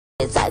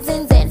his eyes,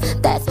 and then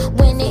that's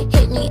when it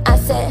hit me. I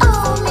said,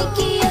 oh,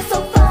 Mickey, you're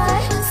so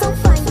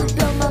fine, you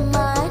blow my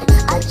mind.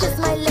 I just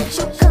might let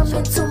you come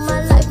into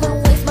my life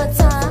and waste my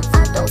time.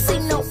 I don't see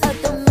no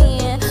other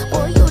man,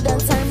 boy, you done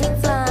turned me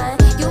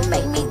blind. You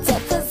make me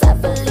deaf cause I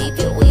believe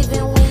you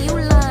even when you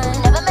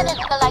lying. Never met a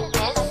nigga like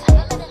this.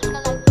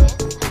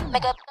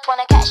 Make a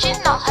wanna cash in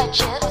all her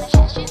chips.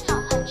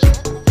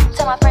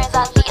 Tell my friends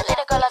I'll see you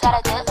later, girl, I got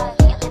a dip.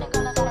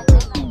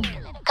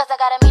 Cause I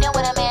got a meeting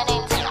with a man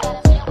named Tim.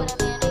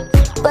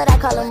 But I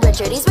call him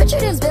Richard, he's richer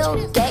than Bill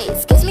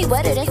Gates. Gets me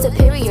wetter than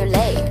Superior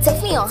Lake.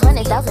 Takes me on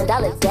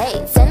 $100,000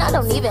 dates, and I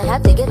don't even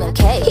have to give him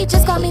cake. He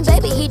just call me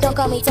baby, he don't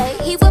call me Tate.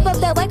 He whip up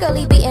that white girl,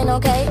 he beatin'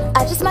 okay.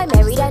 I just might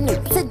marry that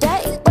nigga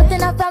today. But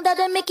then I found out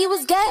that Mickey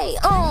was gay.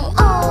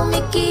 Oh,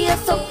 Mickey, you're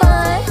so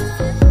fine.